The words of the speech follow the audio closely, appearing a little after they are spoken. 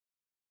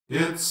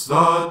It's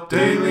the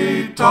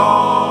Daily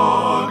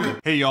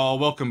Dog. Hey y'all,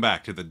 welcome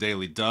back to the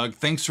Daily Doug.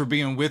 Thanks for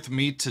being with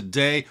me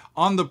today.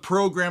 On the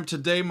program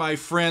today, my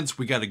friends,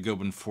 we got a good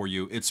one for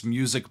you. It's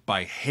music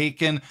by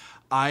Haken.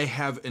 I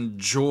have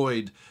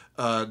enjoyed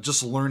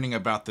just learning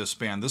about this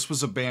band. This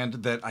was a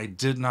band that I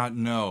did not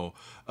know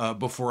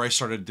before I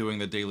started doing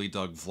the Daily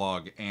Doug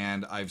vlog,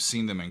 and I've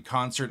seen them in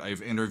concert.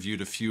 I've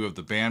interviewed a few of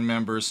the band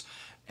members,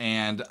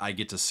 and I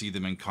get to see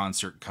them in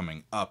concert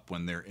coming up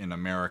when they're in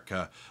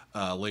America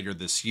later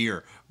this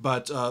year.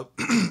 But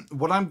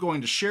what I'm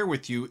going to share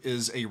with you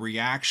is a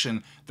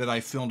reaction that I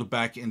filmed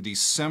back in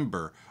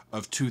December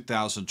of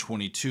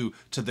 2022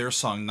 to their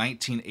song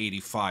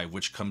 1985,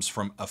 which comes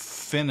from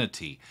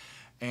Affinity.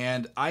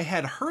 And I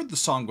had heard the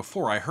song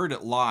before. I heard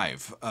it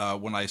live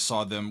when I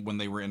saw them when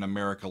they were in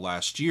America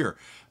last year.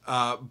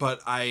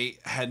 But I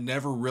had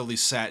never really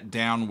sat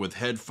down with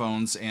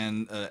headphones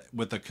and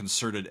with a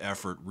concerted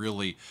effort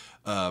really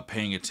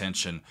paying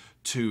attention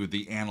to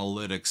the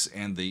analytics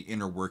and the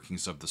inner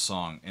workings of the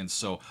song. And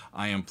so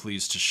I am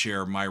pleased to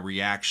share my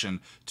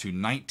reaction to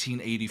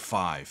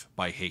 1985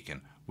 by Haken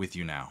with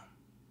you now.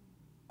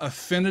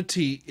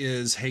 Affinity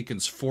is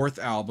Haken's fourth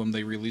album.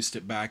 They released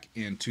it back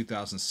in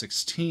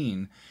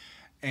 2016.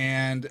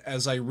 And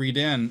as I read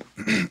in,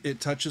 it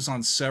touches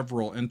on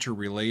several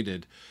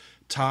interrelated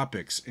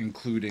topics,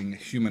 including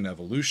human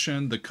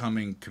evolution, the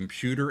coming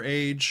computer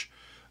age,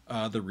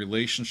 the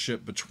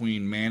relationship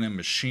between man and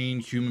machine,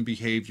 human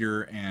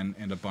behavior,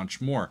 and a bunch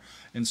more.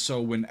 And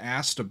so when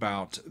asked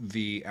about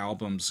the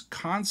album's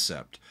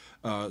concept,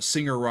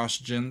 singer Ross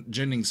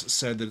Jennings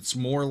said that it's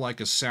more like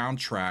a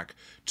soundtrack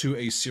to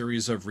a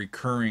series of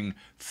recurring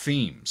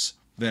themes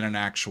than an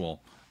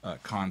actual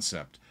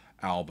concept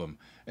album.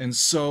 And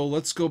so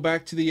let's go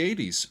back to the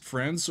 80s,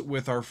 friends,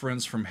 with our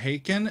friends from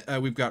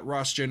Haken. We've got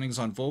Ross Jennings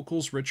on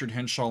vocals, Richard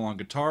Henshaw on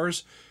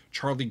guitars,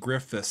 Charlie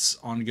Griffiths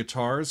on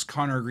guitars,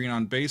 Connor Green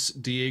on bass,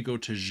 Diego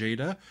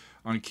Tejeda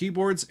on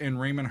keyboards,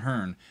 and Raymond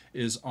Hearn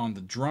is on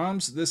the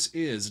drums. This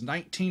is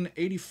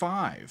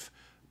 1985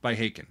 by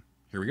Haken.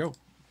 Here we go.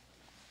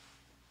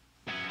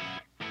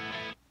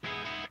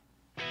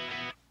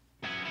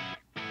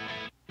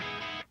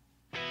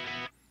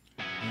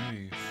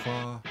 Re,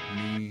 fa,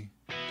 mi,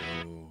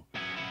 do.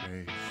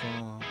 Re,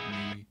 fa,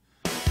 mi,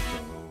 do.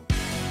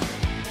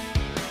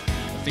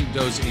 I think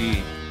do's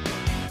E.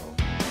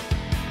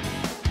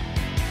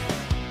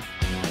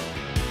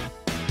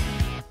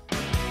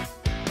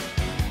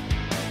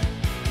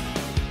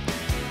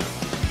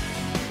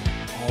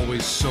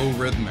 Always so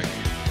rhythmic.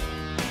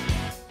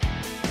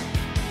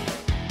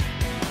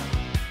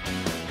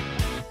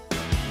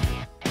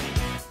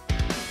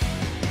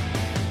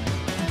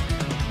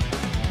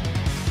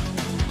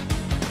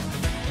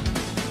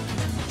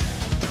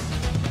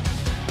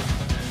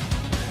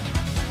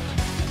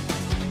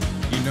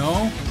 You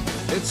know,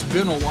 it's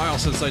been a while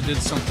since I did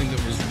something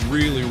that was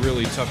really,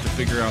 really tough to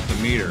figure out the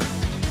meter.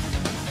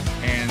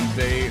 And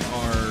they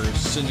are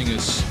sending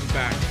us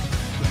back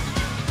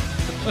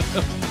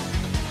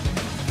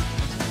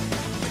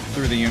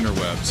through the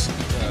interwebs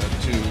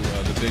to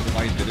the big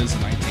light that is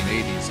the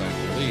 1980s, I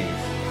believe.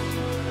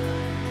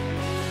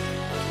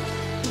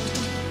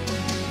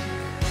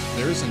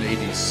 There's an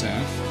 80s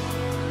synth.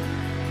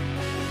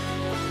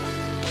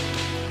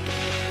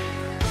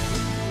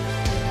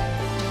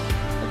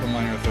 Up a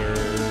minor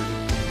third.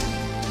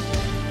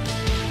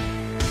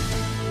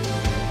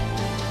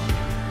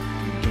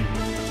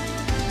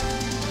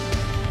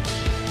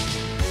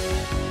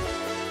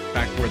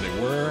 Back where they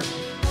were.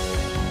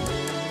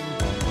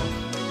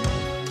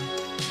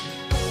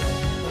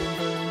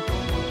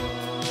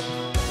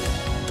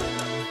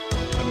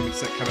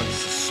 That kind of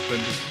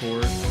suspended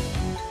chord.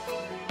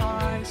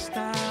 I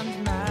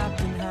stand map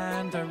in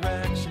hand,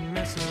 direction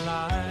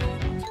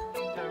misaligned.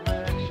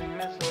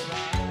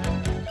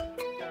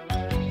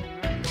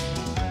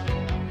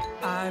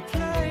 I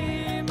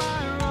play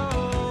my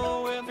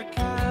role with the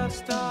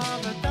cast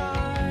of a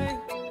die.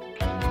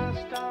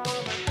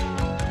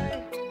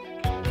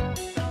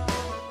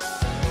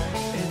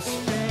 It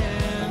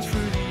spins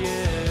through the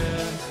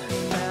air,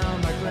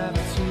 bound by gravity.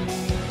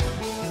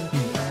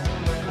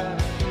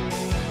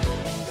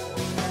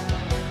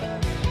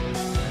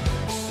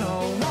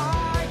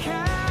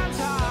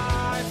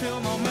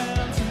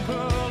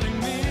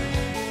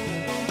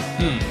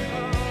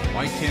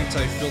 Why can't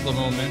I feel the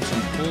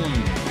momentum pulling me,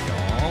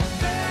 y'all?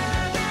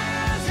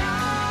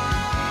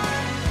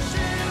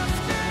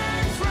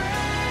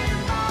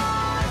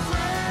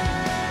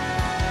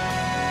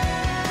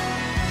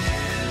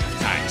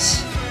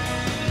 Nice.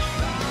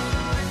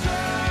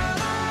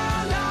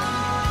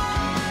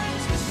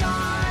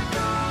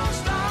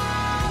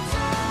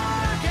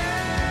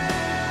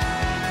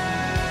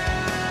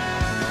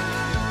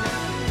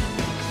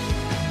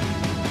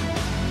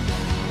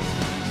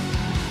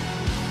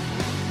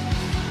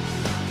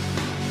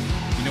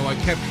 I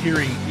kept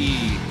hearing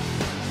E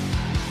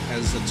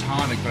as the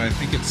tonic, but I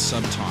think it's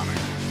subtonic,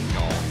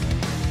 y'all.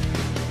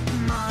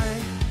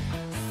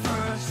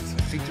 I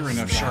think they're in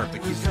F sharp. They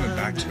keep coming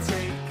back to it.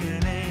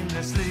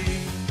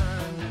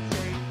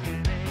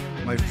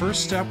 My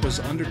first step was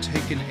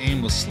undertaken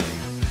aimlessly.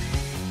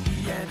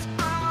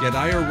 Yet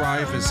I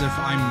arrive as if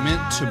I'm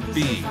meant to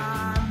be.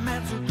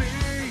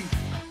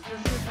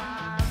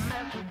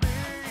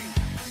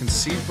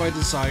 Conceived by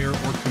desire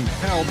or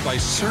compelled by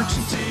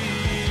certainty.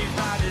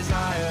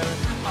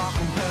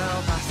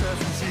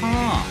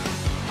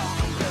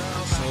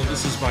 So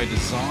this is by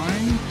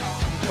design,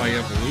 by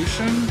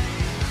evolution,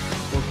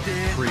 or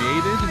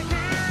created?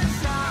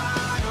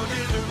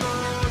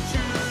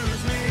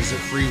 Is it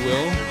free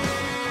will?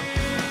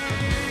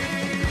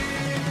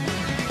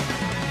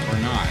 Or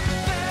not?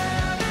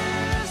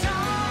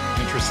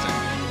 Interesting.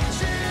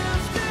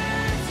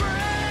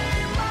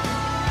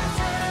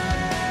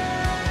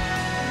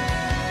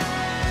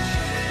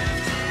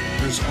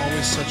 There's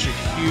always such a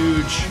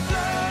huge,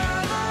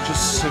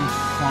 just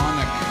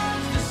symphonic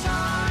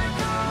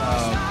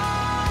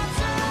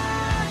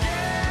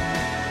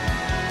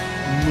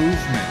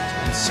movement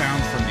and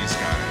sound from these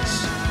guys.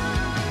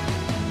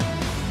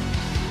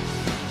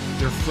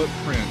 Their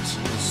footprint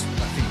was,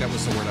 I think that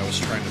was the word I was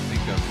trying to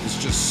think of, is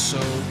just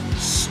so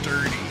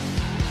sturdy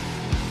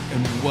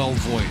and well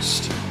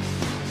voiced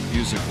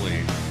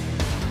musically.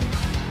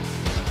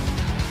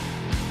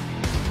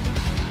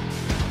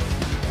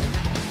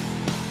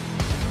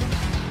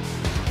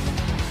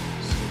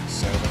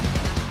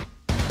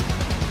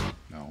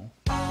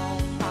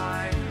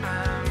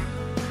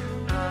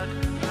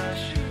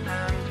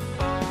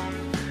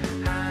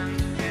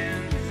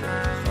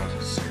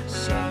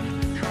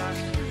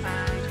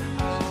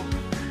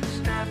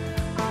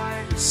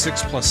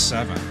 Six plus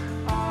seven.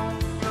 4,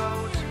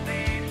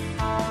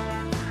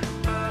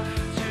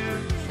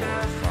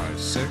 5,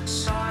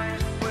 6. 4,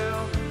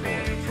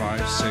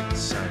 5, 6,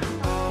 7.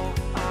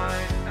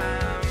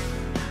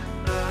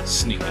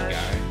 Sneaky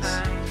guys.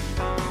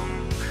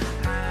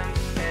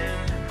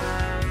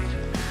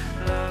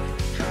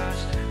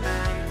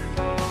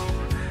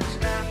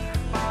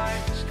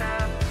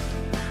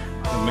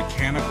 The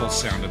mechanical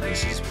sound of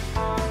this is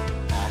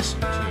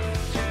awesome too.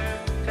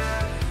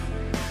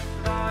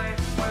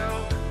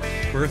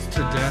 Birth to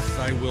death,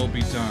 thy will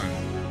be done.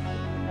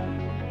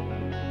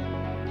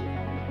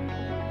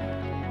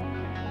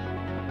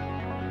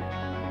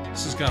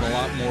 This has got a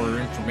lot more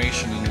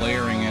information and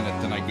layering in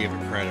it than I gave it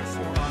credit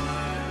for.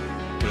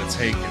 But it's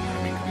Haken,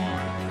 I mean, come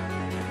on.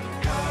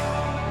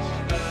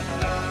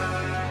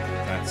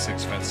 Fat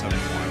 6, Fat 7,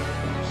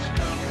 1.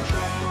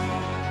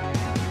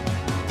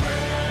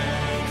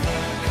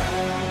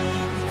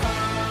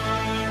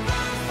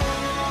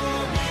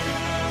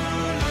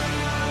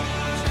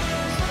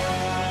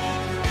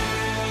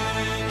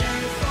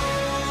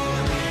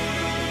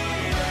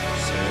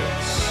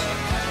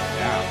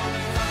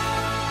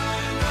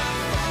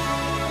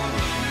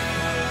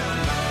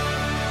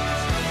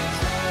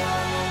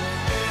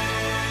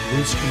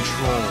 Lose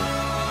control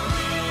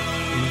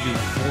in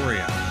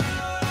euphoria.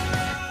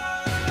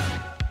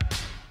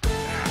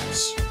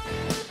 That's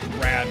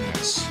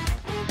radness,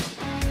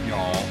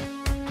 y'all.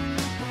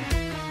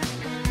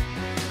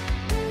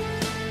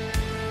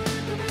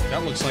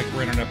 That looks like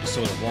we're in an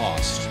episode of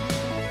Lost.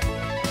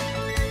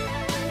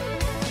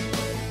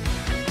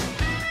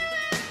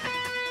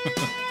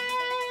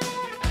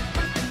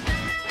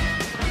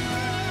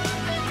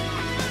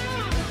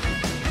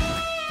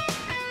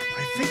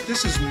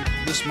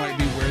 This might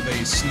be where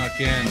they snuck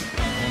in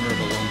Owner of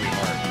a Lonely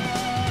Heart.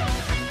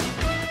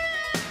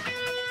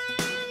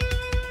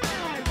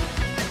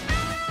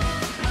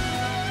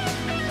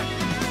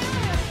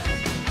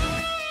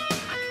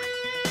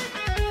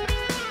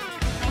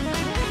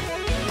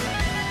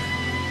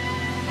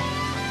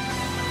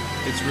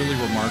 It's really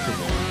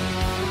remarkable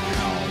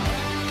how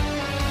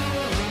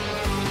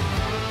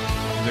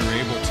they're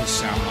able to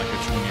sound like a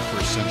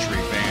 21st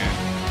century band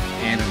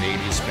and an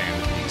 80s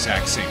band at the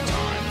exact same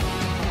time.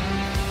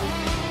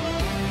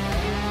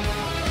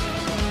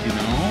 You know?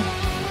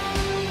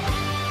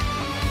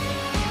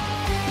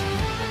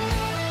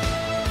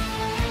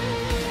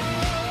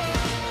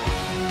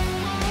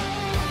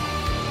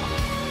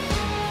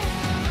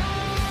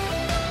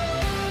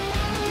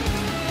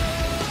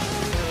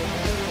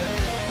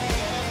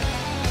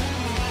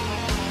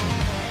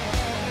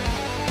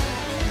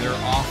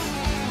 They're off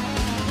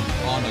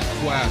on a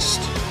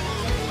quest,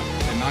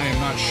 and I am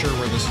not sure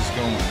where this is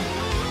going.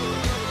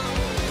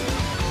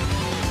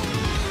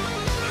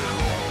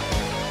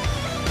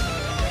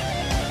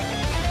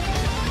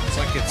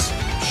 It's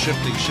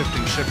shifting.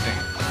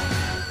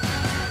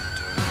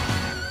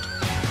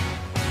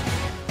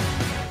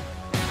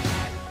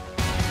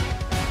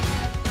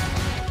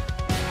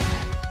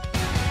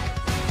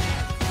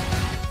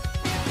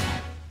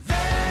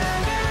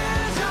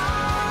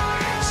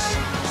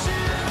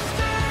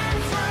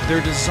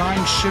 Their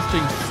design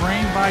shifting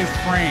frame by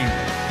frame.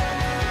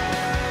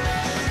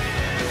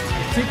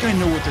 I think I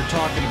know what they're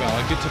talking about.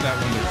 I'll get to that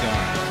when they're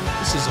done.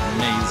 This is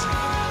amazing.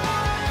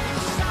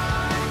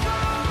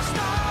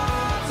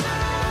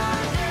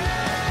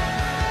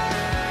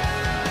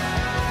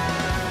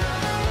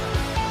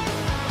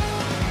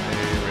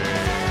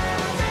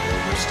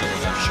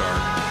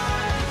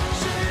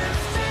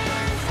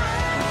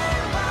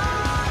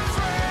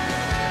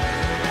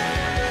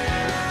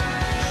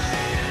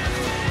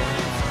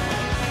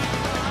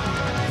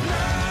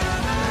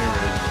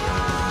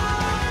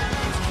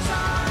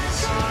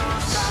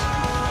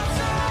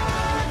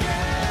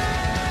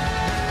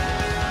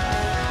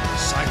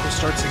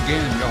 starts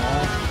again,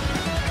 y'all.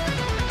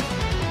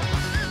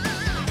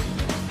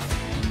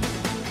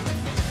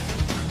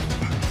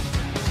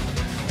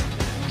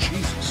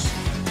 Jesus.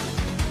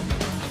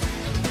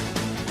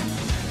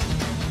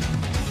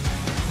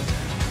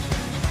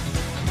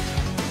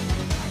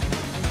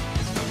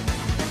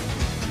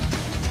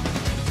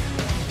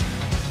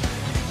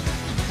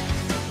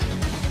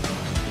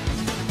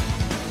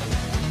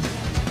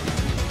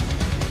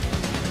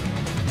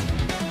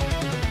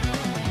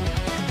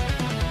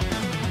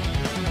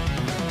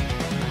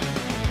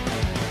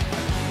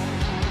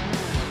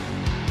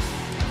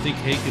 I think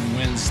Haken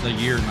wins the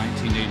year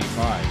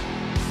 1985.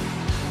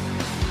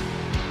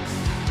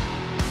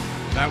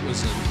 That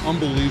was an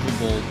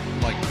unbelievable,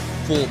 like,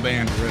 full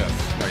band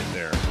riff right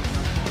there.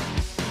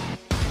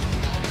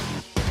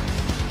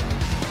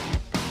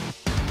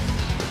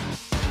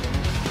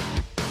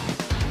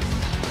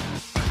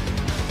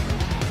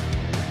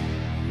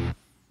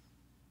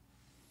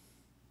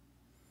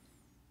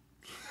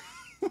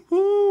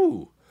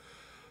 Woo!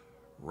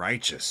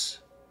 Righteous.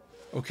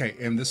 Okay,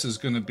 and this is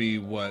going to be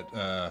what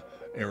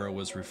Arrow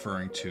was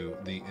referring to,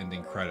 the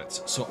ending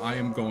credits. So I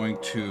am going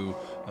to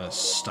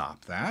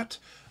stop that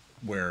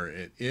where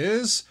it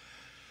is.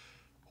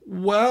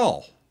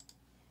 Well,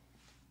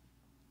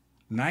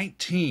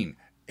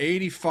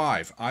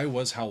 1985.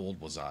 How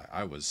old was I?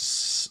 I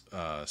was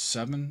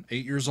 7,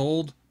 8 years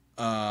old.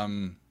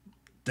 Dang.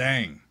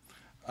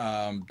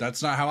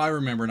 That's not how I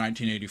remember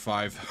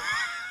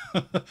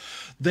 1985.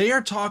 They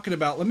are talking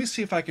about, let me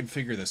see if I can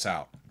figure this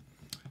out.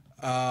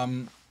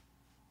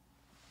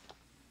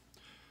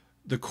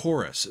 The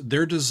chorus,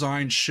 their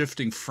design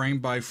shifting frame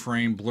by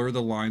frame, blur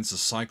the lines, the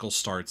cycle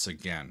starts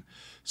again.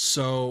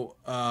 So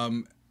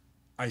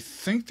I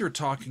think they're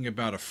talking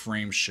about a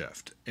frame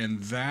shift,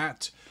 and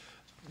that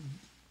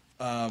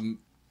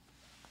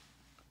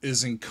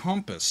is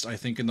encompassed, I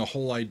think, in the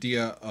whole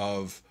idea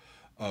of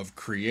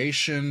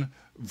creation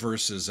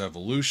versus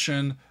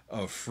evolution,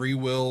 of free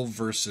will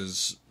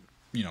versus,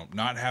 you know,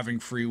 not having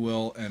free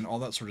will and all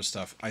that sort of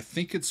stuff. I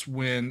think it's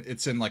when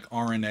it's in like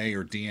RNA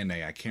or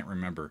DNA, I can't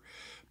remember,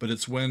 but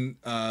it's when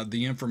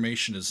the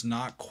information is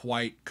not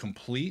quite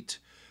complete,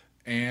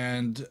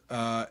 and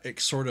it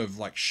sort of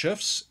like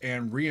shifts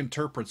and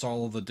reinterprets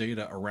all of the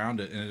data around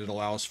it, and it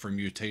allows for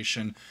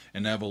mutation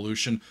and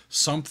evolution,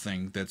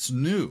 something that's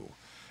new.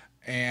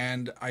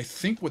 And I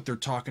think what they're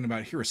talking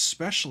about here,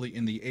 especially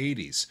in the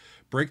 80s,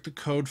 break the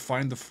code,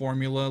 find the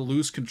formula,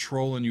 lose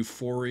control and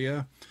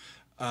euphoria.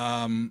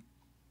 I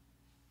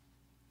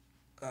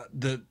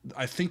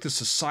think the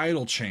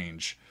societal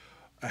change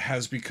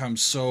has become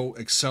so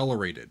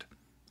accelerated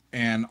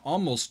and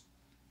almost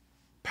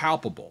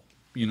palpable,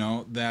 you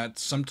know, that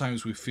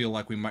sometimes we feel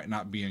like we might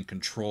not be in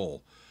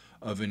control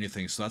of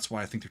anything. So that's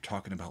why I think they're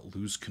talking about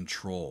lose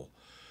control.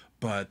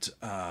 But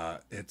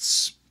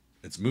it's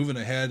moving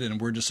ahead, and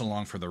we're just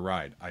along for the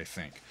ride, I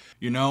think.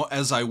 You know,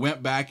 as I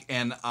went back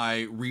and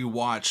I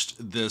rewatched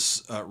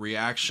this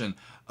reaction,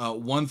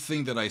 one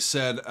thing that I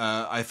said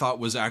I thought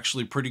was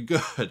actually pretty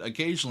good.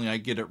 Occasionally I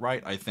get it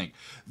right, I think.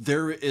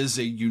 There is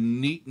a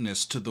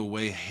uniqueness to the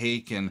way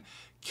Haken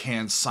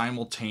can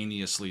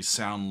simultaneously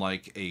sound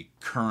like a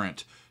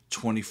current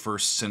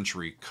 21st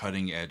century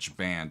cutting edge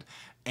band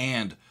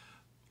and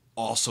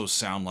also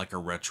sound like a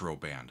retro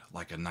band,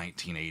 like a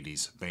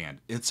 1980s band.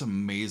 It's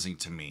amazing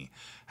to me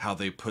how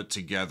they put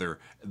together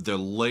the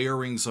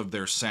layerings of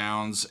their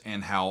sounds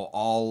and how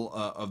all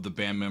of the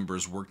band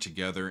members work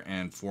together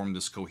and form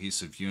this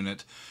cohesive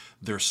unit.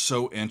 They're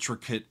so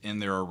intricate in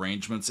their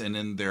arrangements and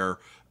in their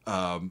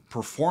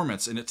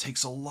performance, and it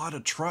takes a lot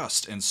of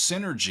trust and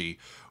synergy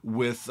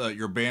with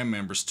your band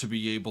members to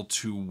be able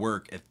to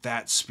work at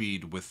that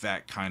speed with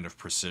that kind of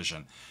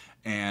precision.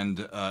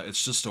 And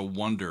it's just a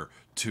wonder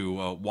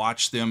to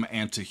watch them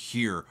and to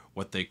hear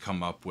what they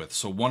come up with.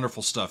 So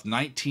wonderful stuff.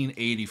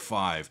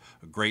 1985,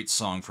 a great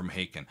song from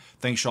Haken.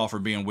 Thanks y'all for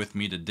being with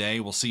me today.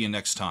 We'll see you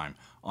next time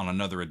on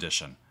another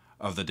edition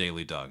of The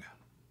Daily Doug.